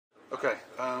Okay,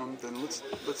 then let's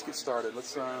get started.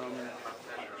 Let's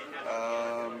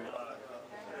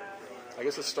I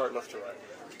guess let's start left to right.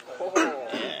 Oh,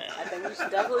 I think we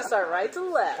should definitely start right to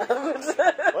left.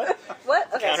 What?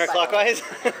 What? Okay. Counterclockwise?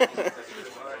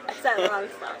 I said the wrong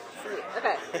stuff. Sweet.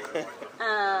 Okay.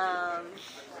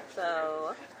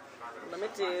 So let me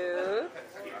do.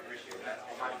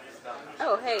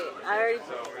 Oh, hey, I already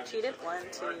cheated. 1, 2,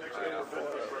 3, 4.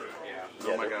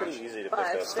 Oh my they're gosh. pretty easy to pick 5,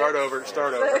 up. 6, Start over.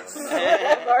 Start over. 6.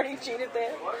 I've already cheated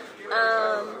there.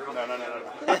 No.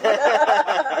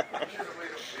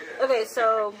 Okay,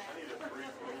 so.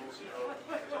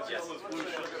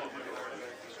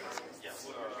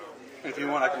 If you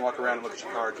want, I can walk around and look at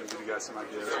your cards and give you guys some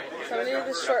ideas. So I'm going to do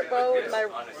this short bow with my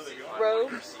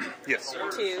robes. Yes.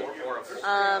 2. You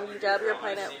dab your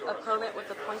opponent with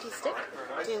a pointy stick,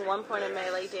 doing 1 point of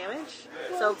melee damage.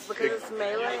 So because it's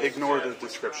melee. Ignore the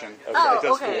description. Oh, it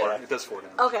does okay. 4. It does 4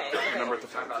 damage. Okay. Number at the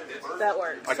top. That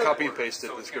works. I copy and pasted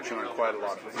the description on quite a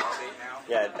lot of them.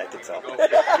 Yeah, I can tell.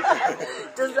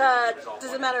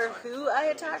 Does it matter who I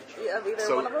attack? Of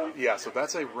either one of them? Yeah, so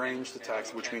that's a ranged attack,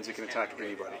 which means it can attack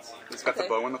anybody. It's got the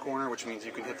bow in the corner, which means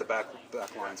you can hit the back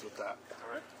lines with that.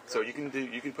 So you can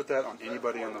put that on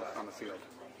anybody on the field.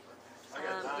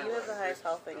 You have the highest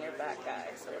health in your back guy,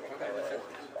 so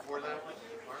we'll go with.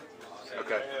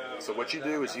 Okay, so what you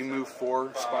do is you move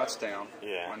 4 spots down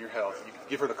on your health. You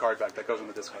give her the card back. That goes in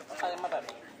the discard. Oh, my bad.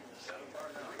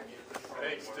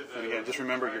 And again, just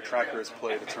remember your tracker has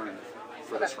played a turn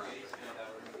for this round.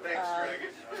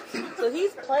 So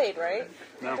he's played, right?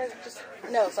 No.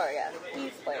 No, sorry, yeah.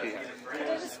 He's played. Yeah. Did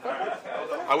I just flip it?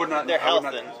 I would not. Their I would health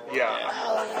not, then. Yeah.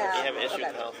 Oh, yeah. You have an issue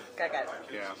with health. Got it.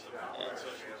 Yeah.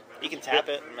 You can tap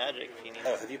it in Magic if you need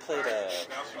Oh, have you played Oh,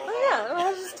 yeah.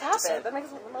 I'll just tap it. That makes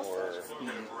the most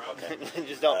sense. it.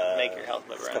 Just don't make your health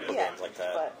move a around. couple Yeah, games like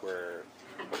that but- where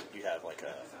you have like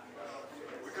a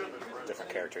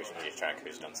different characters and you track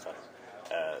who's done stuff.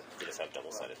 You just have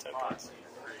double-sided tokens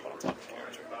put on top of the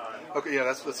character. Okay, yeah,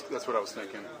 that's what I was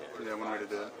thinking. Yeah, one way to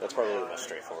do it. That's probably the most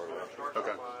straightforward way.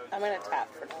 Okay. I'm going to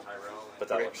tap for now. But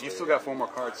that Okay, works. you too. still got 4 more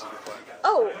cards you can play.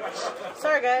 Oh,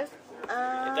 sorry, guys. If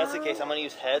that's the case, I'm going to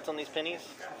use heads on these pennies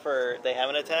for they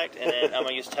haven't attacked, and then I'm going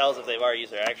to use tails if they've already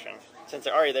used their action, since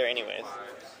they're already there anyways.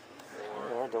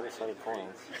 There are double-sided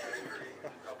coins.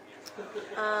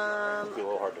 It'd be a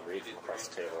little hard to read from across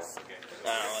the table.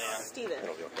 Oh, yeah. Steven.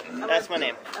 It'll be okay. That's my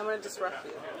name. I'm going to disrupt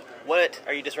you. What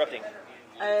are you disrupting?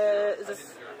 Is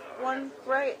this one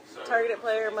right? Targeted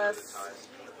player must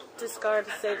discard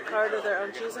a saved card of their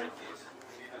own choosing.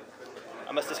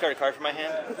 I must discard a card from my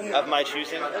hand of my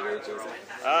choosing. Of your choosing.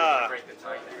 Ah.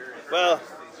 Well,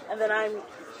 And then I'm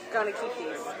going to keep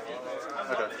these.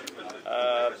 Okay.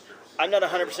 I'm not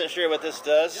 100% sure what this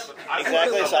does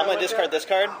exactly, so I'm going to discard this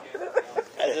card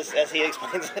as he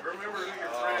explains it.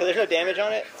 Because there's no damage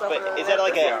on it, but is that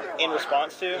like a in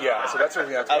response to? Yeah, so that's what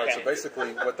we have to Okay. So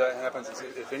basically, what that happens is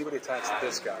if anybody attacks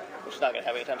this guy, Which is not going to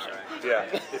have any time soon. yeah,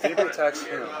 if anybody attacks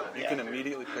him, you can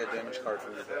immediately play a damage card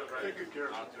from your deck.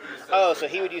 Oh, so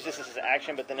he would use this as his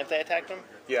action, but then if they attacked him?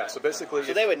 Yeah, so basically,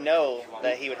 So they would know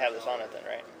that he would have this on it then,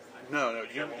 right? no,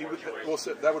 you would. Well,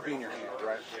 so that would be in your hand,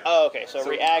 right? Oh, okay, so So-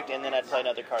 react, and then I'd play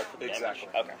another card for the Exactly.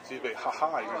 damage. Okay. So you'd be,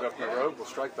 haha, you're gonna go from the rogue, we'll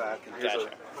strike back, and here's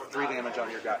Gotcha. a 3 damage on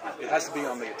your guy. It has to be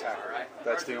on the attacker.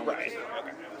 That's the only key.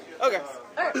 Okay.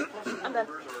 Alright, I'm done.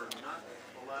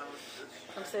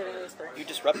 I'm saving these 3. You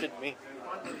disrupted me.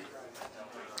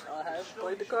 I have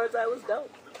played the cards I was dealt.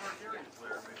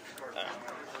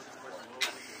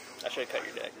 I should have cut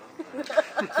your deck.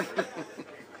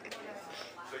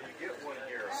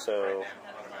 So,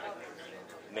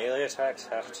 melee attacks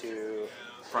have to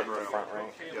Front hit the row. front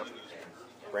rank. Yep.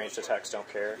 Ranged attacks don't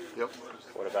care. Yep.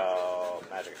 What about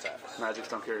magic attacks? Magics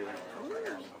don't carry that.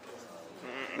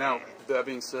 Now, that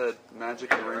being said,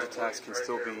 magic and range attacks can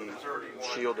still be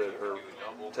shielded or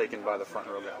taken by the front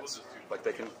row guys. Like,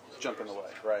 they can jump in the way,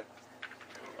 right?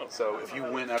 So if you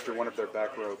went after one of their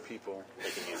back row people, They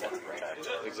can use that to protect.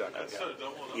 exactly.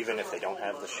 Yeah. Even if they don't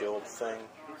have the shield thing?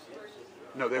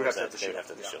 No, they would have to have the They would shield. have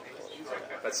to have the shield.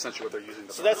 That's essentially what they're using.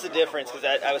 So that's the difference,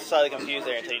 because I was slightly confused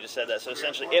there until you just said that. So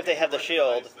essentially, if they have the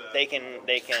shield, they can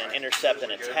intercept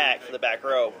and attack for the back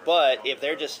row. But if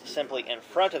they're just simply in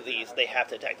front of these, they have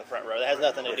to attack the front row. That has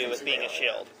nothing to do with being a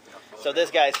shield. So this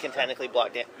guy can technically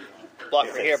block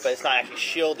for here, but it's not actually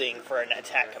shielding for an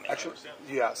attack coming. Actually,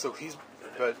 yeah. So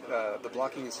but the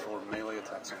blocking is for melee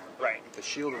attacks only. Right. The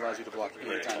shield allows you to block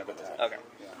any kind of attack. Okay.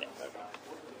 Yeah.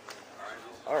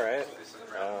 Alright.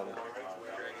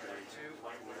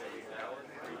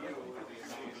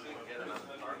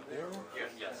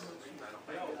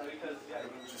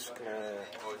 Just gonna...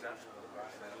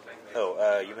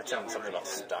 Oh, you mentioned something about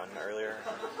stun earlier.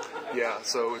 Yeah,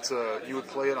 so it's you would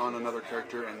play it on another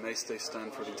character, and they stay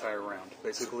stunned for the entire round,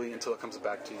 basically until it comes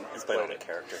back to you. It's played on a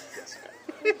character. Yes.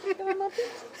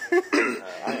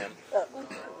 I am.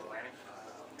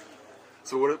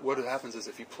 So what happens is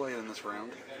if you play it in this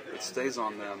round, it stays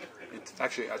on them.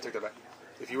 Actually, I take that back.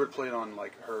 If you were to play it on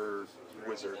like her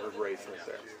wizard, her wraith right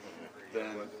there,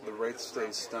 then the wraith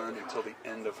stays stunned until the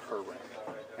end of her round,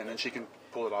 and then she can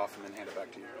pull it off and then hand it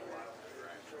back to you.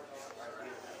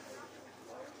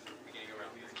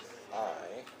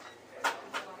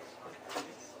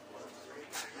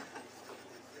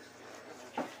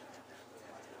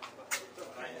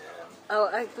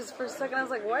 Oh, for a second I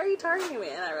was like, why are you targeting me?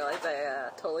 And I realized I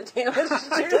totally damaged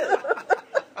you.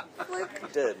 Like, You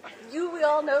did. we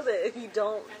all know that if you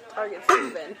don't target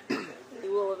Stephen,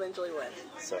 you will eventually win.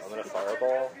 So I'm going to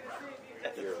fireball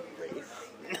your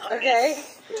wraith, Okay.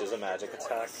 which is a magic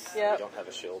attack. Yep. You don't have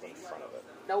a shield in front of it.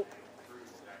 Nope.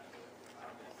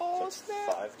 So it's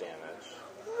 5 damage.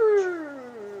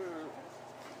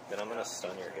 Then I'm going to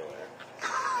stun your healer.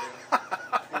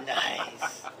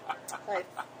 Nice. Nice.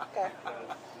 Okay.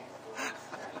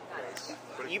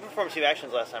 You performed 2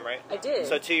 actions last time, right? I did.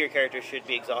 So 2 of your characters should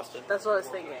be exhausted. That's what I was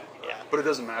thinking. Yeah. But it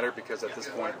doesn't matter because at this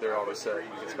point they're always set when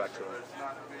it gets back to it.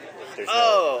 There's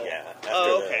Oh. no, yeah. After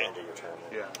Oh, the okay. end of your turn.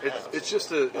 Yeah, it's just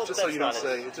so that's you not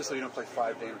don't it. it's just so you don't play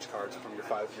 5 damage cards from your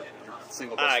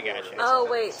single. I best gotcha. roll.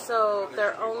 Oh, wait, so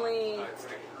they're only...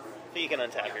 So you can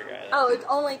untap your guy. Oh, it's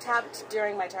only tapped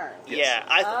during my turn. Yeah,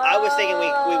 I was thinking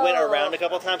we went around a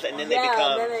couple times and then they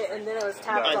become. and then it was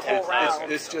tapped No, the whole untapped.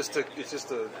 round. It's just to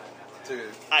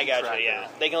I gotcha. track Yeah,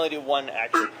 it. they can only do 1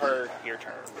 action per your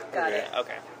turn. Got it.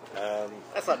 Okay,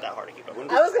 that's not that hard to keep up. When,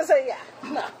 I was going to say, yeah.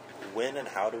 No. when and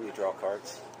how do we draw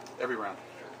cards? every round.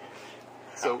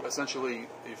 So essentially,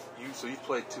 you've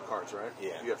played 2 cards, right?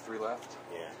 Yeah. You have 3 left.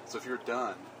 Yeah. So if you're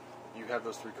done, you have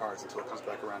those 3 cards until it comes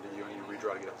back around to you, and you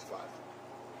redraw to get up to 5.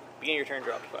 Begin your turn,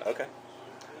 drop to 5.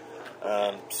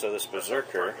 Okay. So this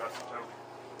berserker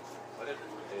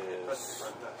is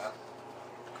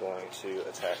going to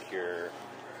attack your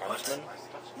armsman.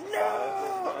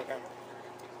 No. Okay.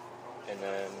 And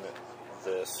then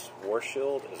this war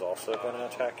shield is also going to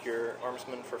attack your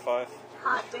armsman for 5.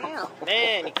 Hot damn.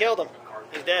 Man, you killed him.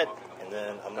 He's dead. And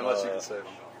then I'm going Unless you can save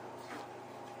them.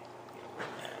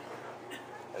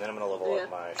 And then I'm going to level Yeah.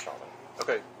 up my shaman.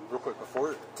 Okay, real quick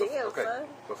before. Damn, okay, son.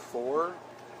 before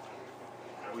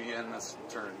we end this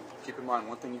turn, keep in mind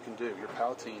one thing you can do. Your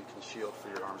palatine can shield for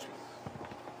your armsman.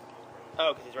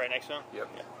 Oh, because he's right next to him? Yep.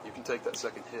 Yeah. You can take that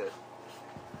second hit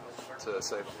to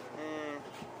save him.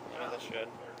 Maybe that should.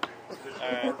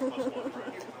 Alright.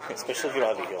 Especially if you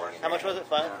don't have a healing. How much was it?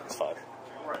 5? It's 5.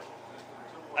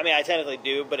 I mean, I technically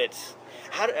do, but it's...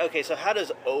 So how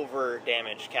does over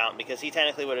damage count? Because he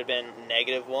technically would have been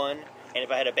 -1, and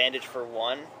if I had a bandage for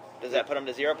 1, does that put him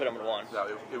to 0 or put him to 1? No,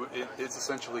 it's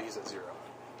essentially he's at 0.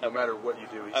 No matter what you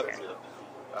do, he's Okay. at 0.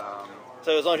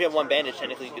 So as long as you have 1 bandage,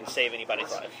 technically you can save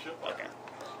anybody's life. Okay.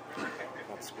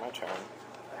 That's my turn.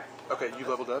 Okay, you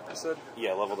leveled up, you said?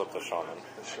 Yeah, leveled up the shaman.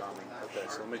 The shaman. Okay,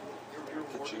 so let me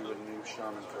get you a new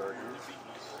shaman card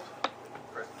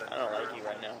here. I don't like you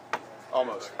right now.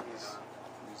 Almost. He's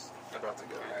about to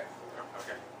go.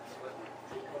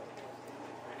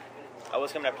 I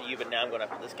was coming after you, but now I'm going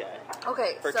after this guy.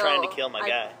 Okay, For so trying to kill my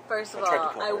guy. First of I tried to all,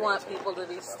 kill I her, want so- people to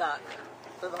be stuck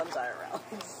for the entire round.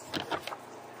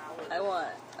 I want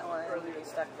him to be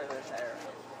stuck for the entire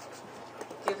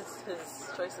round. Gives his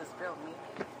choices real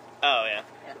meaning. Oh, yeah.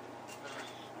 Yeah.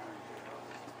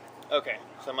 Okay,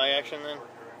 so my action then?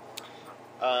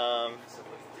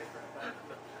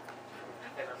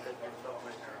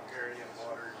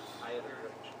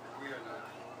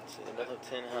 Let's see, another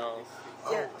 10 health.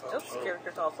 Yeah, Joke's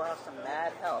characters also have some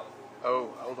mad help. Oh,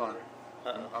 hold on.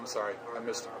 Uh-oh. I'm sorry. I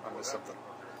missed something.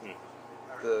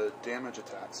 The damage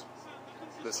attacks.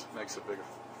 This makes a big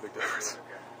difference.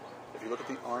 If you look at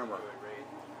the armor,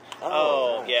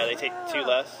 Oh, yeah, they take 2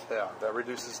 less? yeah, that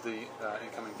reduces the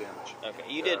incoming damage. Okay,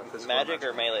 you did physical magic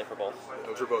or magic. melee for both?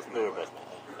 Those are both They were melee. both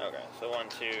melee. Okay, so 1,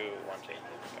 2, 1, 2. Okay.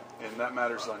 And that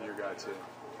matters on your guy, too.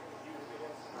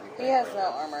 He has no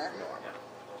armor.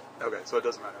 Okay, so it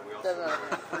doesn't matter. Doesn't matter.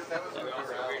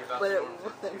 but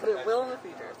it will in the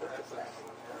future. Let's just say.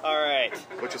 Alright,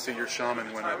 But you see, your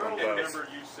shaman went up on both.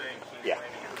 Yeah.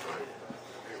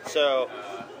 so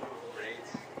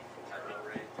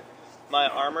my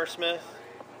armor smith,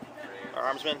 or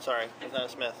armsman, sorry, he's not a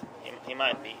smith. He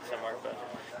might be somewhere, but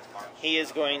he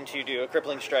is going to do a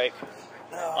crippling strike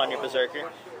on your berserker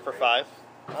for 5.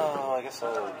 Oh, I guess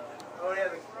I'll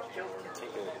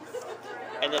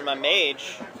And then my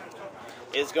mage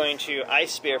is going to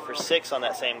Ice Spear for 6 on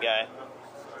that same guy.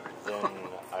 Then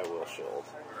I will shield.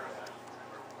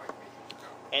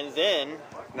 And then...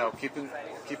 No, keep in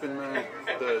mind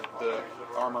the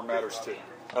armor matters too.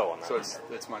 Oh, so it's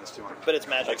 -2 on it. But it's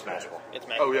magic. It's magical. It's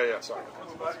magical. Oh yeah, sorry.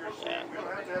 Yeah.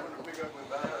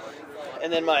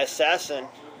 And then my assassin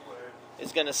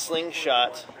is going to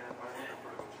slingshot.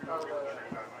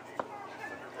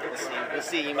 Let's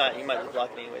see. You might just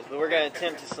block it anyways. But we're going to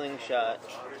attempt to slingshot.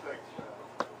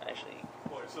 Actually,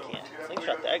 can't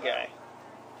slingshot that guy.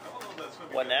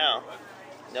 What now?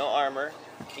 No armor.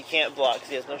 He can't block because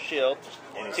he has no shield.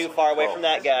 Too far away from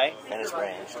that guy. And his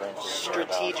range.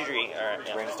 Strategy. Alright,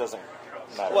 yeah. Range doesn't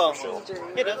matter Well, for shield.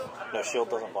 it does. No, shield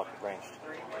doesn't block ranged.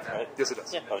 Right? Yes, it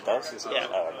does. Yeah. Oh, it does? Yes, it Yeah.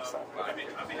 does. Oh, I missed that. Okay.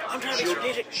 I'm trying to be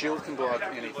strategic. Shield can block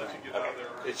anything. Okay.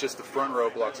 It's just the front row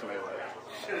blocks melee.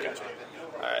 Gotcha.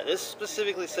 Alright, this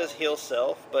specifically says heal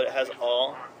self, but it has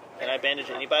all. Can I bandage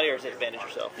anybody, or is it bandage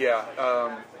yourself? Yeah,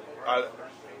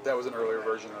 that was an earlier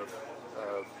version of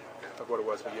what it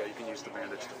was, but yeah, you can use the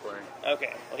bandage to play.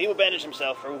 Okay. Well, he will bandage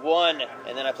himself for 1,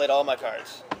 and then I played all my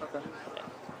cards. Okay.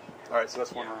 All right, so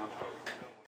that's 1 round.